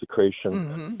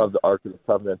consecration of the Ark of the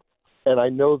Covenant. And I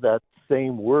know that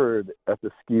same word,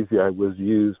 episkesiai, was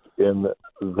used in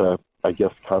the, I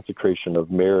guess, consecration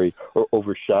of Mary or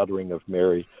overshadowing of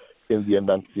Mary in the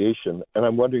Annunciation. And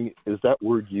I'm wondering, is that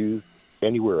word used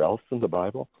anywhere else in the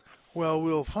Bible? Well,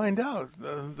 we'll find out.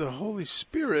 The Holy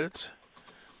Spirit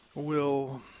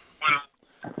will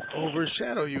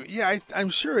overshadow you. Yeah, I'm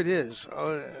sure it is.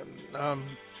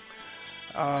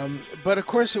 But of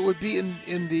course, it would be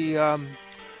in the.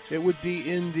 It would be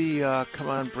in the. Come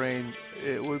on, brain.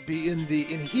 It would be in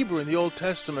Hebrew in the Old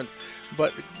Testament,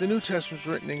 but the New Testament's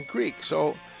written in Greek.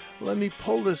 So let me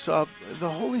pull this up. The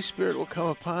Holy Spirit will come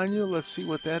upon you. Let's see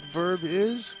what that verb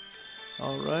is.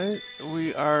 All right,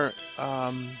 we are.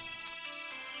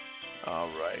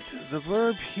 All right, the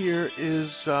verb here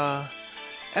is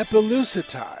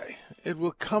epilusitai. It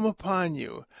will come upon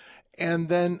you, and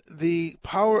then the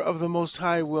power of the Most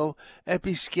High will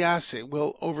episkiase,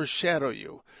 will overshadow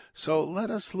you. So let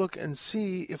us look and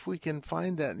see if we can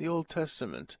find that in the Old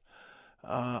Testament.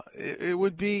 It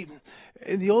would be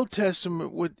in the Old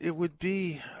Testament. It would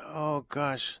be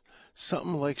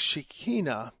something like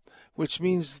Shekinah, which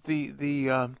means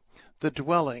the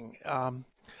dwelling.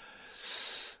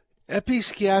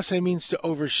 Episkiase means to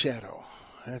overshadow.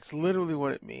 That's literally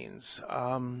what it means.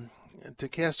 to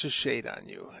cast a shade on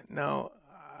you. Now,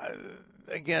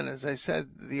 again, as I said,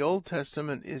 the Old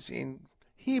Testament is in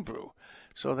Hebrew,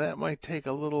 so that might take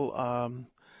a little.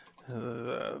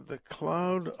 The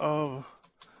cloud of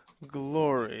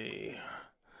glory.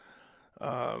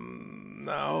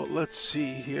 Now, let's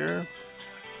see here.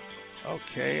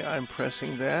 Okay, I'm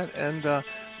pressing that. And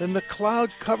then the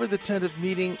cloud covered the tent of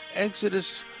meeting,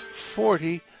 Exodus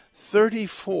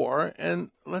 40:34.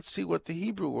 And let's see what the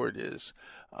Hebrew word is.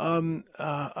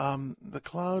 The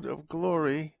cloud of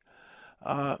glory,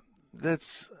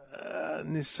 that's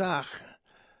nisach.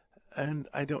 And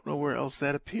I don't know where else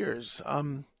that appears.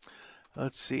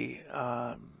 Let's see.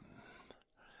 That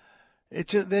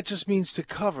just means to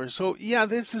cover. So, yeah,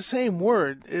 that's the same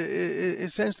word.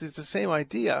 Essentially, it's the same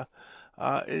idea.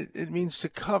 It means to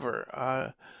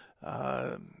cover,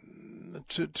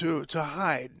 to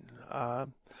hide.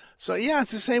 So, yeah,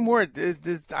 it's the same word.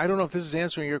 I don't know if this is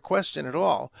answering your question at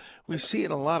all. We see it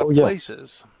in a lot of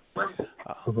places.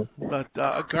 But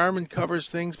a garment covers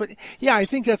things. But, yeah, I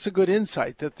think that's a good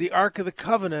insight, that the Ark of the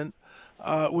Covenant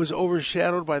was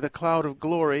overshadowed by the cloud of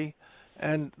glory,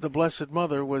 and the Blessed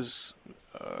Mother was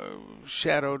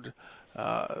shadowed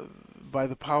by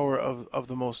the power of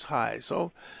the Most High.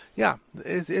 So, yeah,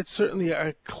 it's certainly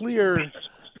a clear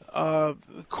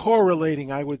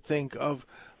correlating, I would think, of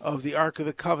the Ark of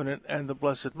the Covenant and the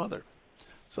Blessed Mother.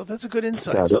 So that's a good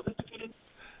insight.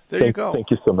 There you go. Thank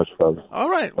you so much, Father. All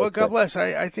right. Well, God bless.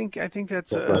 I think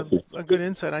that's a good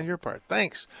insight on your part.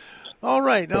 Thanks. All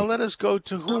right. Now let us go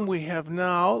to whom we have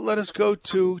now. Let us go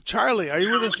to Charlie. Are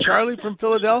you with us, Charlie, from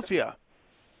Philadelphia?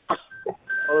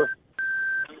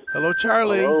 Hello,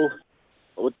 Charlie. Hello.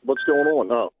 What's going on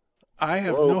now? I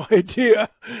have no idea.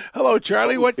 Hello,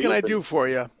 Charlie. What can I do for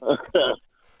you?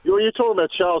 You're talking about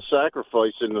child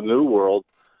sacrifice in the New World.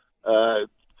 I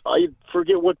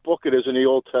forget what book it is in the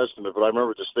Old Testament, but I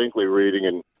remember distinctly reading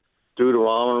in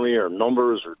Deuteronomy or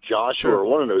Numbers or Joshua or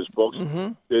one of those books.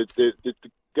 That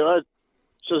God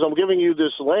says, I'm giving you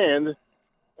this land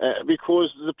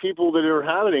because the people that are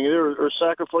inhabiting it are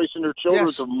sacrificing their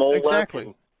children to Molech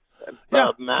and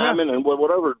Mammon and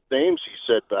whatever names he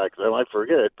said back then. I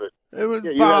forget. But it was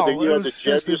you had the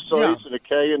Jebusites and the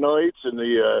Canaanites and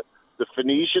the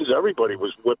Phoenicians. Everybody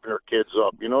was whipping their kids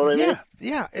up. You know what I mean?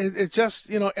 Yeah. It just,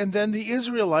 and then the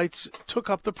Israelites took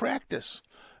up the practice.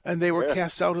 And they were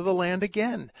cast out of the land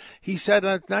again. He said,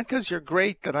 not because you're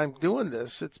great that I'm doing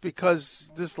this. It's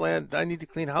because this land, I need to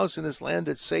clean house in this land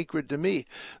that's sacred to me.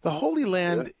 The Holy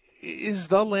Land is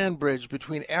the land bridge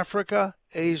between Africa,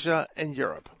 Asia, and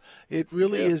Europe. It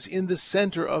really is in the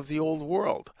center of the old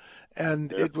world.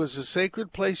 And it was a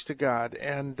sacred place to God.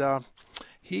 And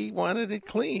he wanted it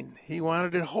clean. He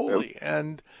wanted it holy.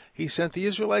 And he sent the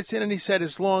Israelites in, and he said,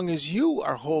 as long as you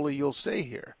are holy, you'll stay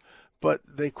here. But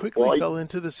they quickly fell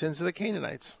into the sins of the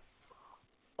Canaanites.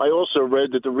 I also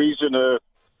read that the reason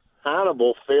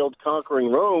Hannibal failed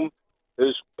conquering Rome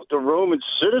is the Roman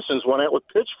citizens went out with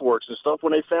pitchforks and stuff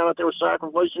when they found out they were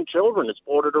sacrificing children. It's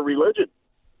part of their religion.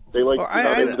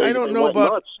 I don't know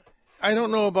about nuts. I don't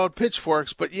know about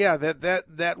pitchforks, but yeah,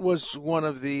 that was one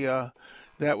of the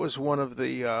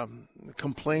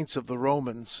complaints of the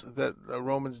Romans, that the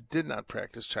Romans did not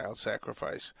practice child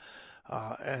sacrifice,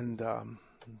 and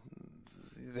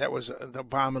that was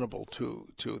abominable to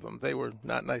them. They were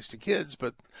not nice to kids,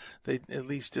 but they at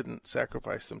least didn't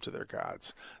sacrifice them to their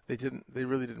gods. They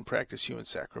really didn't practice human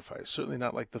sacrifice. Certainly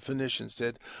not like the Phoenicians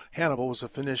did. Hannibal was a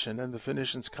Phoenician, and the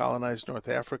Phoenicians colonized North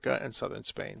Africa and southern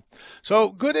Spain. So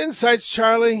good insights,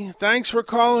 Charlie. Thanks for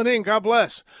calling in. God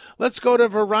bless. Let's go to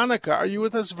Veronica. Are you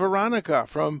with us, Veronica,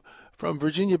 from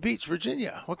Virginia Beach,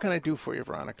 Virginia? What can I do for you,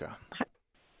 Veronica?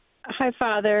 Hi,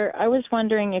 Father. I was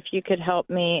wondering if you could help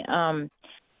me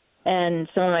and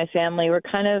some of my family. We're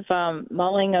kind of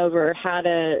mulling over how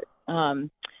to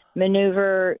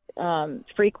maneuver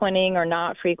frequenting or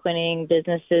not frequenting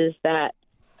businesses that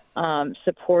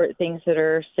support things that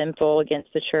are sinful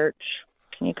against the church.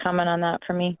 Can you comment on that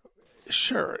for me?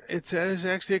 Sure. It's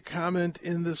actually a comment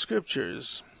in the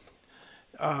scriptures.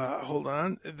 Hold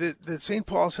on. That St.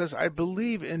 Paul says, I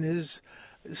believe in his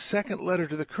second letter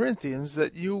to the Corinthians,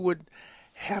 that you would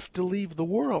have to leave the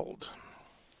world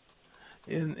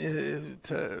if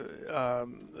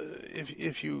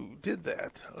you did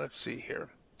that. Let's see here.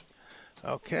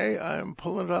 Okay, I'm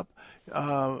pulling it up.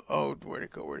 Where'd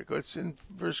it go? It's in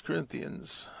 1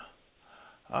 Corinthians.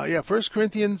 1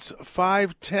 Corinthians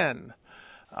 5:10.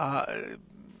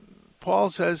 Paul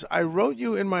says, I wrote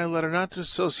you in my letter not to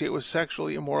associate with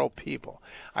sexually immoral people.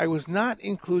 I was not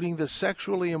including the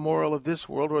sexually immoral of this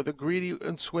world or the greedy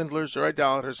and swindlers or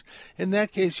idolaters. In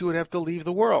that case, you would have to leave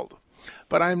the world.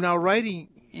 But I am now writing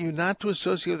you not to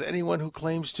associate with anyone who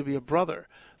claims to be a brother,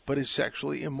 but is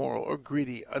sexually immoral or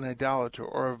greedy, an idolater,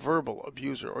 or a verbal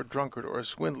abuser, or drunkard, or a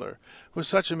swindler. With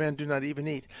such a man do not even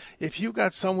eat. If you've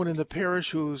got someone in the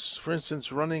parish who's, for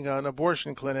instance, running an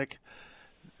abortion clinic,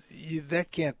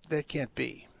 that can't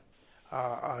be.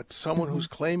 Someone who's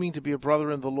claiming to be a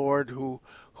brother in the Lord, who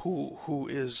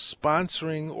is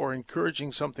sponsoring or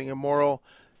encouraging something immoral,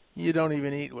 you don't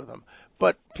even eat with them.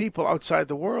 But people outside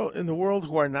the world, in the world,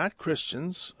 who are not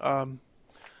Christians,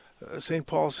 St.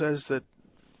 Paul says that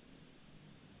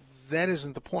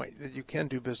isn't the point, that you can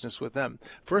do business with them.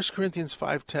 1 Corinthians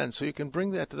 5:10, so you can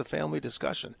bring that to the family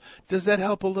discussion. Does that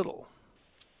help a little?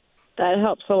 That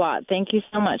helps a lot. Thank you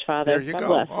so much, Father. There you God go.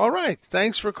 bless. All right.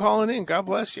 Thanks for calling in. God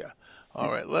bless you. All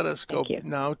right. Let us go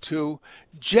now to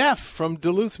Jeff from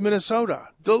Duluth, Minnesota.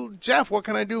 Jeff, what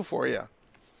can I do for you?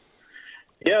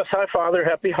 Yes. Hi, Father.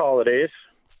 Happy holidays.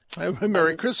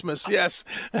 Merry Christmas. Yes.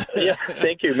 Yeah.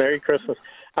 Thank you. Merry Christmas.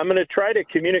 I'm going to try to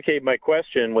communicate my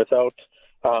question without,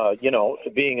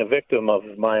 being a victim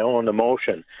of my own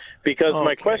emotion, because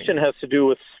my question has to do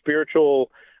with spiritual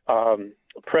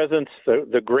presence,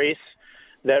 the grace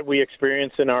that we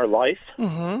experience in our life,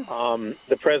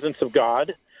 the presence of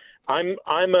God. I'm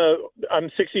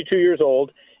 62 years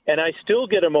old, and I still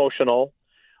get emotional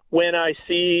when I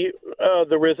see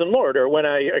the risen Lord, or when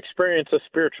I experience a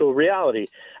spiritual reality.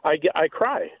 I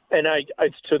cry, and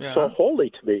it's so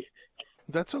holy to me.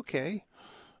 That's okay.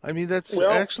 I mean,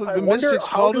 actually the mystics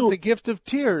called it the gift of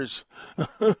tears.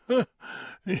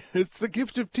 It's the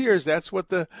gift of tears. That's what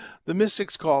the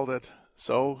mystics called it.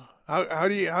 So how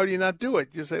do you not do it?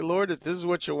 You say, Lord, if this is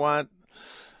what you want,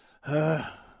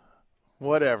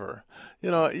 whatever.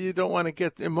 You don't want to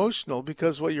get emotional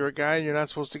because, well, you're a guy and you're not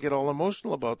supposed to get all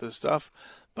emotional about this stuff.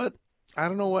 But I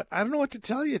don't know what to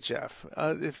tell you, Jeff.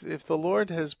 If the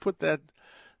Lord has put that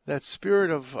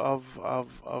spirit of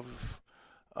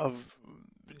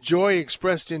joy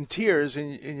expressed in tears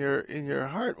in your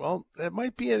heart, well, that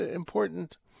might be an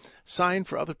important sign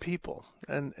for other people,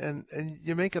 and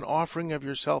you make an offering of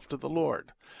yourself to the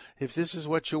Lord. If this is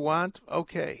what you want,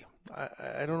 okay.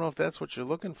 I don't know if that's what you're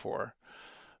looking for.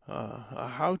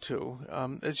 How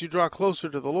to, as you draw closer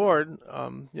to the Lord,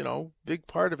 big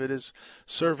part of it is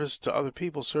service to other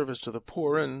people, service to the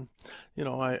poor, and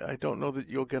I don't know that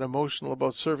you'll get emotional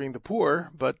about serving the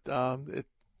poor, but it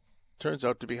turns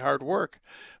out to be hard work.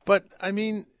 But I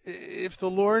mean, if the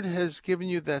Lord has given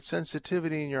you that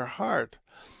sensitivity in your heart,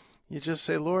 you just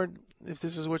say, Lord, if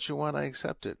this is what you want, I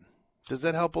accept it. Does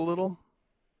that help a little?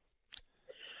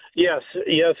 Yes,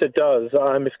 it does.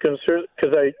 I'm concerned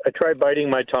because I try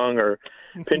biting my tongue or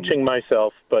pinching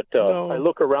myself, but I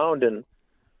look around and,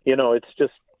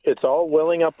 it's all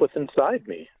welling up within inside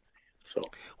me. So,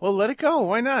 well, let it go.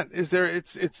 Why not? It's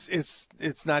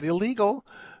not illegal.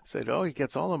 Said, he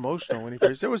gets all emotional when he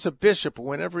preaches. There was a bishop,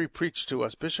 whenever he preached to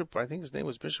us, I think his name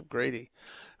was Bishop Grady.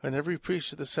 Whenever he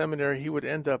preached at the seminary, he would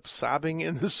end up sobbing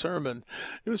in the sermon.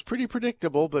 It was pretty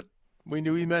predictable, but we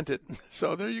knew he meant it.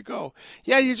 So there you go.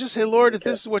 Yeah, you just say, Lord, if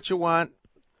this is what you want,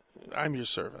 I'm your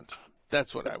servant.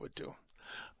 That's what I would do.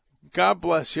 God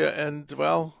bless you, and,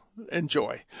 well,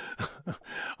 enjoy.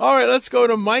 All right, let's go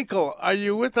to Michael. Are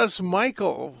you with us,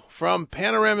 Michael, from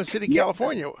Panorama City,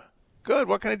 California? Good.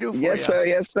 What can I do for you?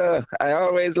 Yes, sir. I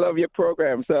always love your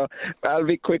program, so I'll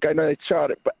be quick. I know it's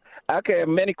short. But, okay,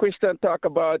 many Christians talk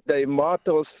about the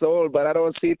immortal soul, but I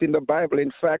don't see it in the Bible.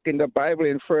 In fact, in the Bible,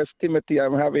 in 1 Timothy,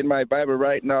 I'm having my Bible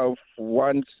right now,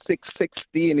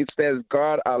 1:16, it says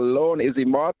God alone is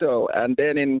immortal. And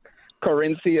then in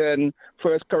 1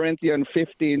 Corinthians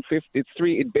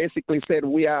 15:53, it basically said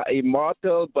we are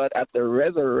immortal, but at the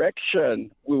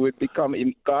resurrection, we would become,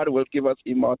 God will give us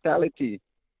immortality.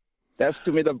 That's,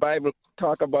 to me, the Bible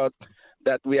talk about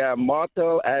that we are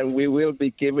mortal and we will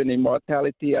be given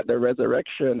immortality at the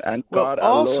resurrection. And God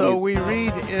also alone we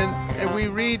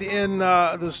read in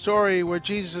the story where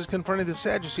Jesus is confronting the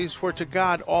Sadducees, for to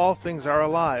God all things are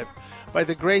alive. By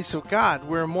the grace of God,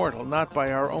 we're immortal, not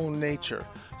by our own nature.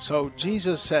 So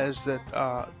Jesus says that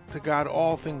to God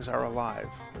all things are alive.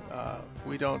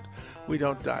 We don't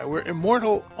die. We're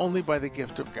immortal only by the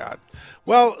gift of God.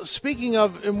 Well, speaking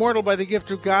of immortal by the gift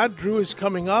of God, Drew is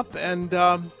coming up, and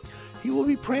he will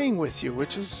be praying with you,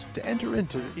 which is to enter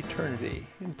into eternity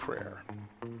in prayer.